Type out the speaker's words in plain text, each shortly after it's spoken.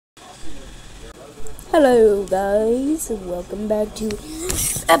Hello guys, and welcome back to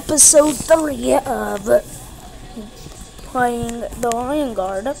episode 3 of playing the Lion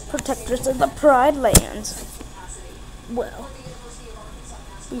Guard, Protectors of the Pridelands. Well,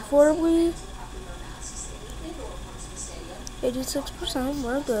 before we 86%,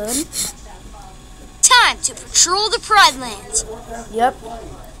 we're good. Time to patrol the Pridelands. Yep.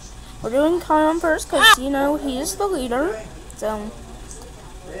 We're doing Kion first because, you know, he's the leader. So,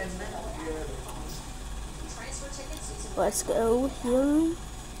 let's go here.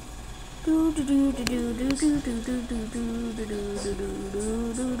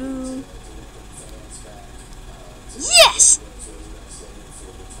 Yes!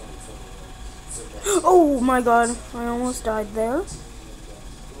 Oh my god, I almost died there.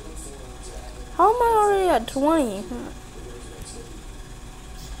 How am I already at 20?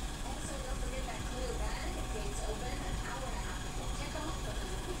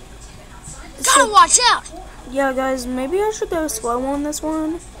 Gotta watch out! Yeah, guys, maybe I should go slow on this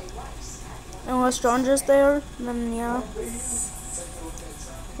one. Unless John's just there, then yeah.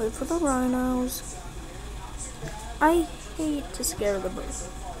 Wait for the rhinos. I hate to scare the birds.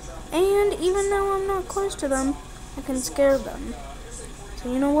 And even though I'm not close to them, I can scare them.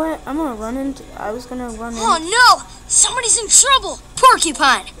 So you know what? I was gonna run Oh no! Somebody's in trouble!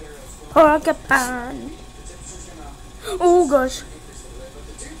 Porcupine! Porcupine! Oh gosh.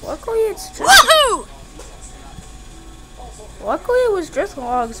 Luckily it was just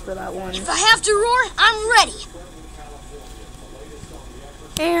logs for that one. If I have to roar, I'm ready!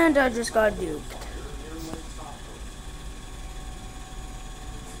 And I just got duped.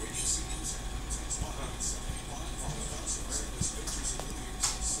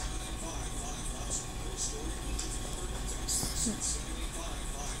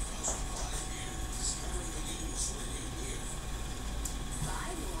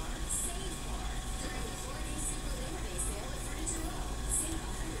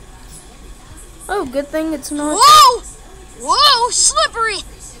 Oh, good thing it's not. Whoa! Whoa! Slippery!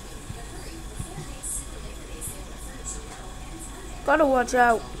 Gotta watch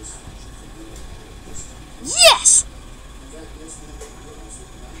out. Yes!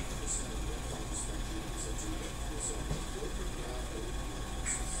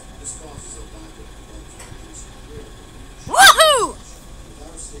 Woohoo!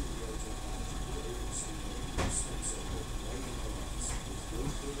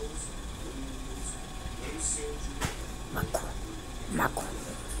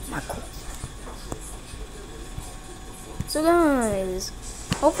 So guys,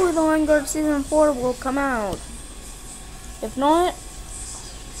 hopefully the Lion Guard Season 4 will come out. If not,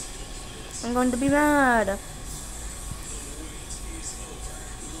 I'm going to be mad.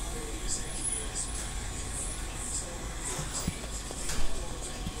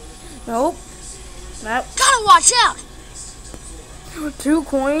 Nope. Nope. Gotta watch out! 2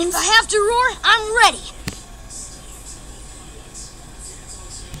 coins. If I have to roar, I'm ready!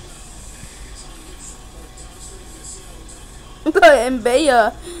 And Bea,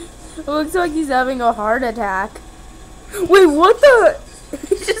 it looks like he's having a heart attack. Wait, what the?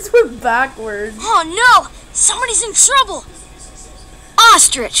 He just went backwards. Oh no! Somebody's in trouble!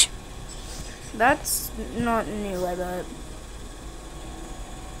 Ostrich! That's not new, I bet.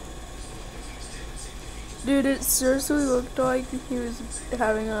 Dude, it seriously looked like he was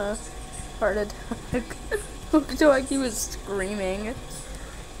having a heart attack. Looked like he was screaming.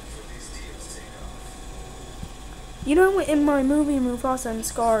 You know, in my movie Mufasa and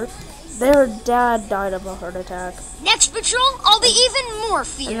Scar, their dad died of a heart attack. Next patrol, I'll be even more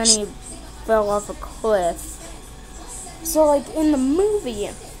fierce. And then he fell off a cliff. So, like, in the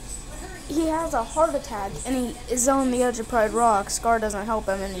movie, he has a heart attack, and he is on the edge of Pride Rock. Scar doesn't help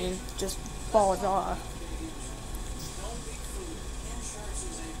him, and he just falls off.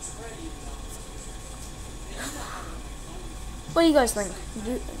 What do you guys think?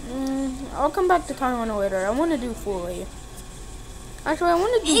 I'll come back to Kion later. I want to do fully. Actually, I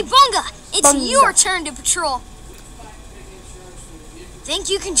want to do... Hey, Bunga! It's Bunga. your turn to patrol. Think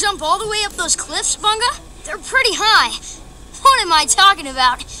you can jump all the way up those cliffs, Bunga? They're pretty high. What am I talking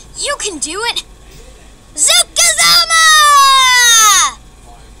about? You can do it! Zukazama!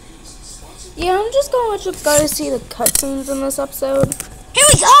 Yeah, I'm just going to let you guys see the cutscenes in this episode. Here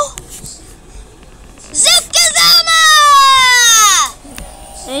we go! Zukazama!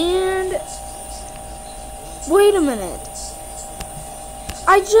 And... wait a minute.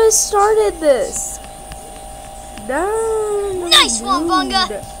 I just started this. Nice one, Bunga.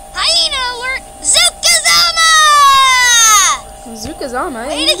 Hyena alert! Zukazama! Zukazama.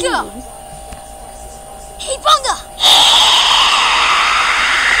 Way to go! Hey, Bunga!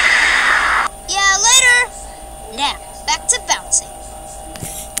 Yeah, later.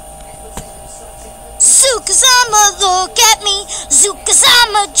 zoo, 'cause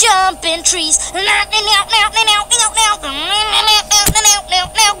I'm a jumping trees.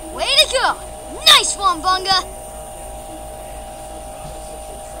 Way to go! Nice one, Bunga!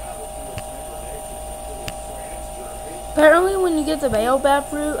 Apparently when you get the baobab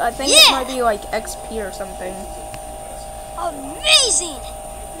fruit, I think it Yeah. might be like XP or something. Amazing!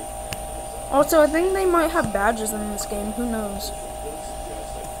 Also, I think they might have badges in this game. Who knows?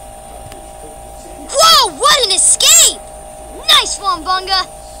 Whoa, what an escape! Nice one, Bunga!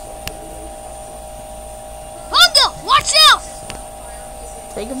 Bunga, watch out!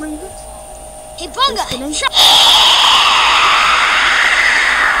 Take a breather. Hey, Bunga! Just kidding.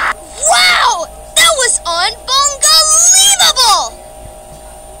 Wow! That was unbelievable!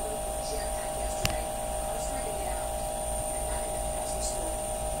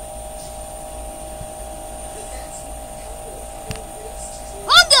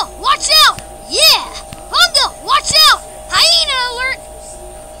 Bunga, watch out! Yeah! Bunga, watch out! Hyena alert!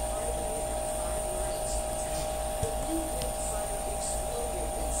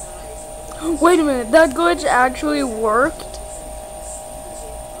 Wait a minute, that glitch actually worked?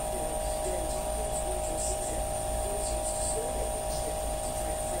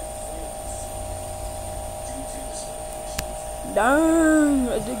 Dang,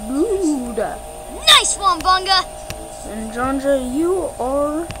 the good. Nice one, Bunga! And Jonja, you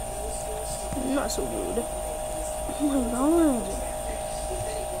are not so good. Oh my god.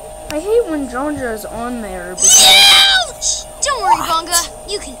 I hate when Jonja is on there because Ouch! Don't worry, Bunga.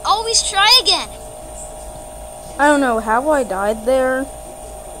 You can always try again. I don't know, have I died there?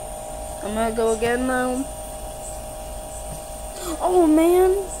 I'm gonna go again though. Oh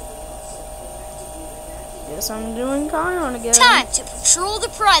man. Guess I'm doing Kion again. Time to patrol the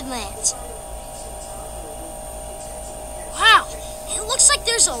pridelands. Wow, it looks like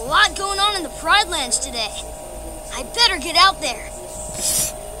there's a lot going on in the pridelands today. I better get out there.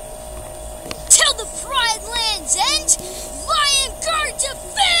 Till the pridelands end, Lion Guard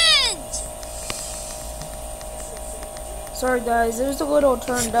defend! Sorry guys, it was a little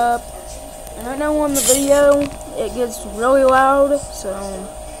turned up. And I know on the video it gets really loud, so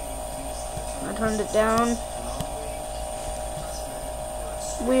I turned it down.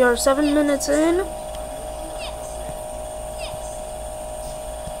 We are 7 minutes in.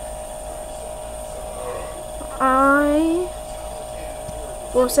 I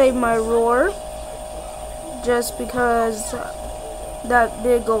will save my roar just because that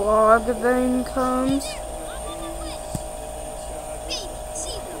big log thing comes.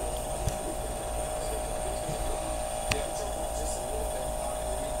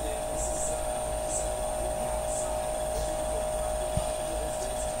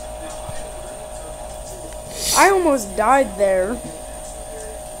 I almost died there.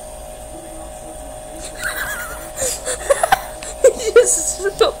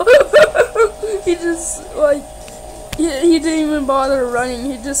 he just like he didn't even bother running.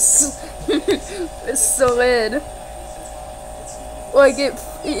 He just slid. Like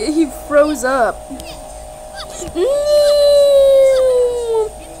he froze up.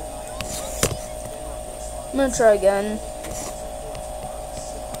 I'm gonna try again.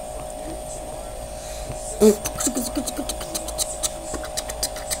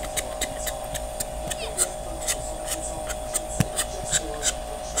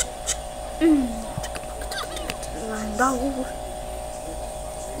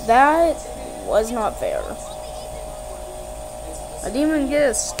 That was not fair. I didn't even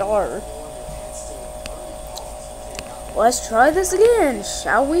get a star. Let's try this again,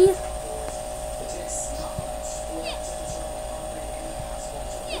 shall we?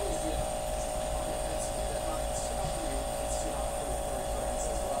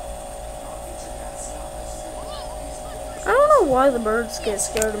 I don't know why the birds get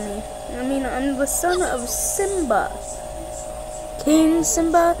scared of me. I mean, I'm the son of Simba. King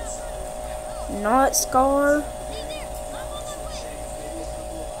Simba, not Scar.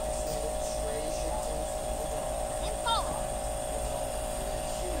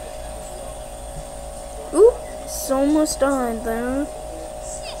 Oop, it's almost done there.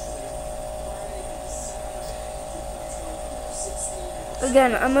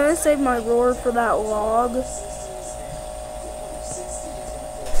 Again, I'm gonna save my roar for that log.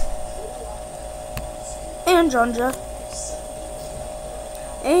 And Jonja.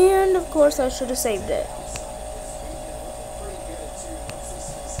 And of course I should have saved it.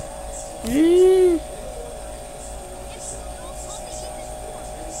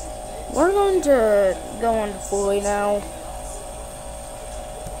 We're going to go on to fully now.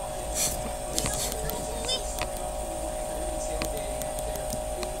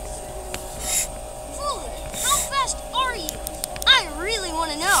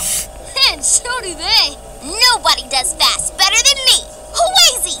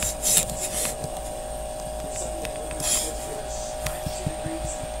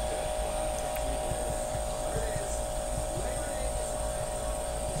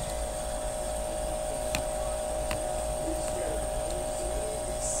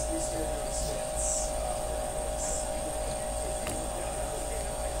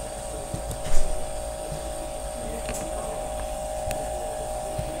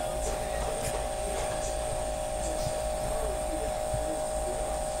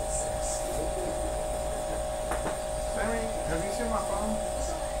 my phone?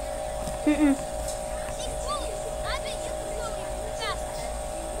 Mm-mm.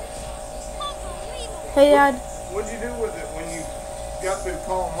 Hey, Dad. What'd you do with it when you got through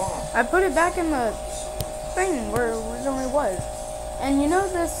calling Mom? I put it back in the thing where it originally was. And you know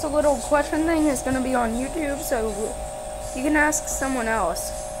this little question thing is going to be on YouTube, so you can ask someone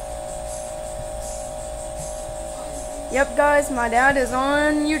else. Yep, guys, my dad is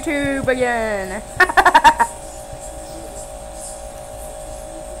on YouTube again.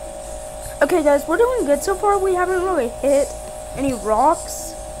 Okay, guys, we're doing good so far. We haven't really hit any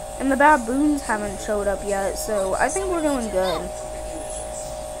rocks, and the baboons haven't showed up yet, so I think we're doing good.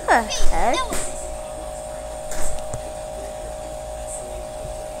 What the heck?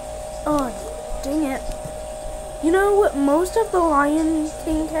 Oh, dang it. You know, most of the Lion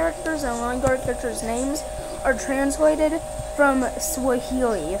King characters and Lion Guard characters' names are translated from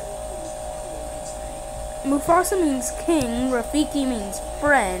Swahili. Mufasa means king, Rafiki means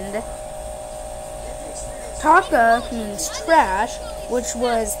friend, Taka means trash, which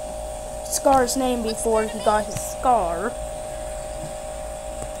was Scar's name before he got his scar.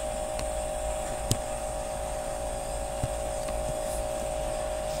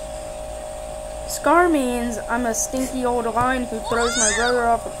 Scar means I'm a stinky old lion who throws my brother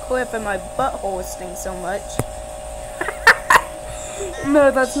off a cliff and my butthole stinks so much. No,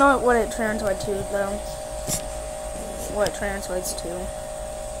 that's not what it translates to, though. What it translates to.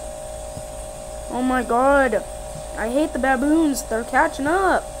 Oh my god. I hate the baboons. They're catching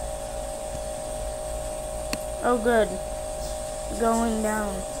up. Oh good. Going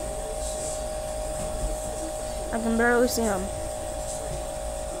down. I can barely see them.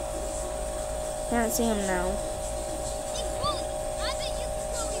 Can't see him now.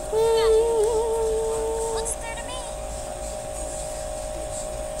 What's there to me?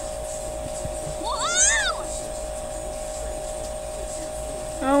 Whoa!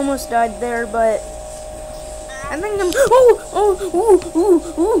 I almost died there, but I think I'm.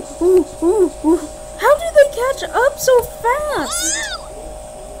 How do they catch up so fast?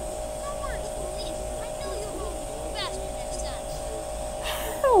 Don't worry, Lee. I know you'll go faster next time.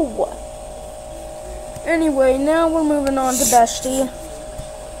 How? Anyway, now we're moving on to Bestie.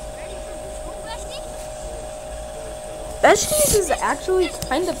 Ready for patrol, Bestie? Bestie's is actually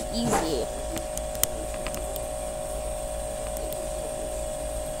kind of easy.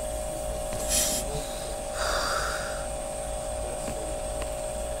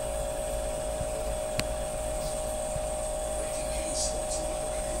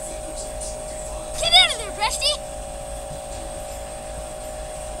 Get out of there, Bestie!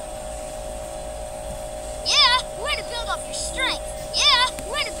 Yeah, way to build up your strength. Yeah,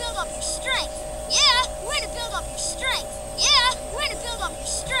 way to build up your strength. Yeah, way to build up your strength. Yeah, way to build up your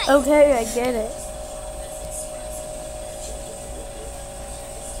strength. Okay, I get it.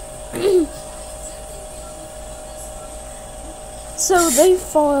 So they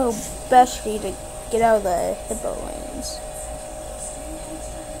follow Bestie to get out of the hippo lanes.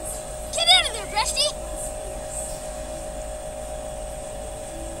 Get out of there, Bestie!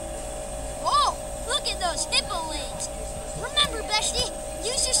 Whoa, look at those hippo lanes. Remember, Bestie,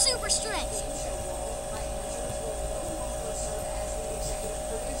 use your super strength.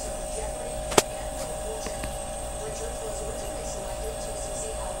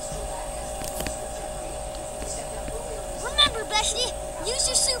 Remember, Bestie, use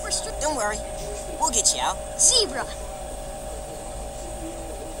your super strength. Don't worry, we'll get you out. Zebra.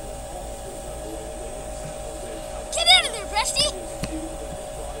 Get out of there, Bestie!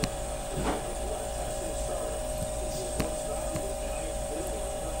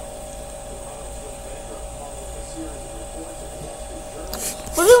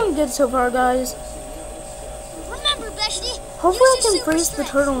 We're doing good so far, guys. Remember, Bestie, Hopefully I use your can super freeze the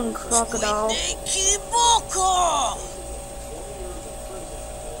strength. turtle and crocodile.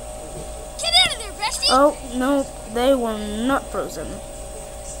 Get out of there, Bestie! Oh, no, they were not frozen.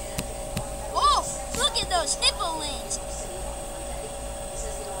 Oh, look at those hippo lanes.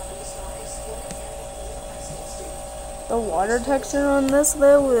 The water texture on this,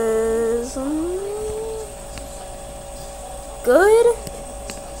 though, is good.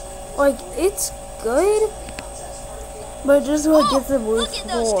 Like, it's good, but just what gets it with Look at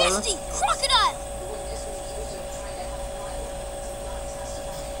those more. 50 crocodile.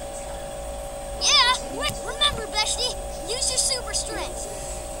 Yeah, remember, Bestie, use your super strength.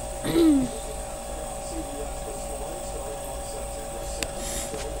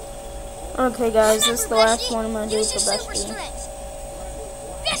 Okay, guys, this is the last Bestie, one I'm gonna do use for your super Bestie. strength.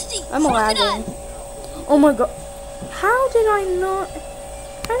 Bestie, I'm crocodile. lagging. Oh my god. How did I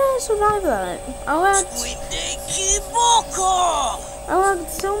survive that? I lagged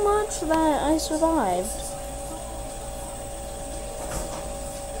so much that I survived.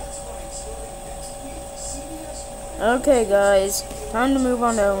 Okay, guys, time to move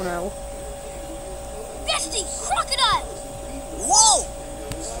on to Ono. Bestie, crocodile! Whoa!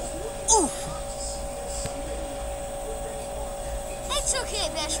 Oof! It's okay,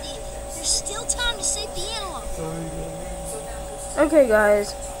 Bestie. There's still time to save the antelope. Okay,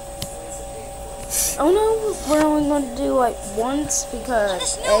 guys. Ono, we're only going to do like once Let because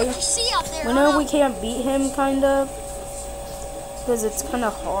us know what you see out there, we know Ono. we can't beat him, kind of, because it's kind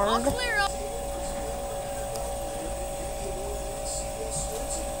of All hard. clear up.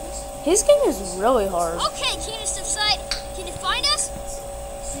 His game is really hard. Okay, keenest of sight. Can you find us?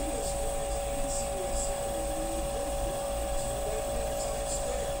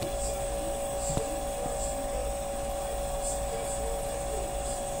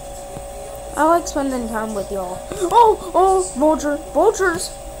 I like spending time with y'all. Oh, vultures.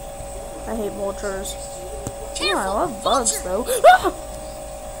 I hate vultures. Careful, I love bugs vulture. though. Ah!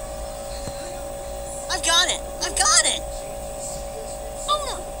 I've got it! Oh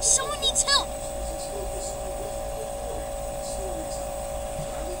no, someone needs help.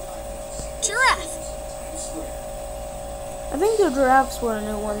 Giraffe. I think the giraffes were a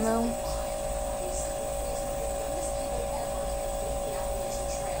new one though.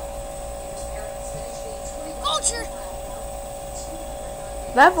 Vulture.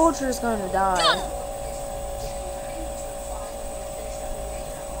 That vulture is going to Got die. him.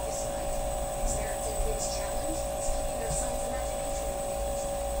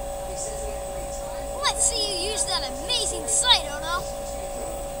 Let's see you use that amazing sight, Ono.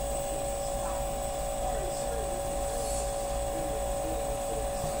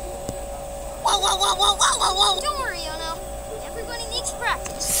 Whoa! Don't worry, Ono. Everybody needs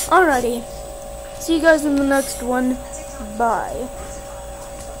practice. Alrighty. See you guys in the next one. Bye.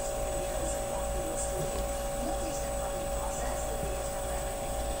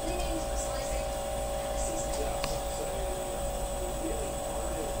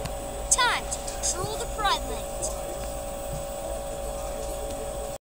 Time to control the pridelands.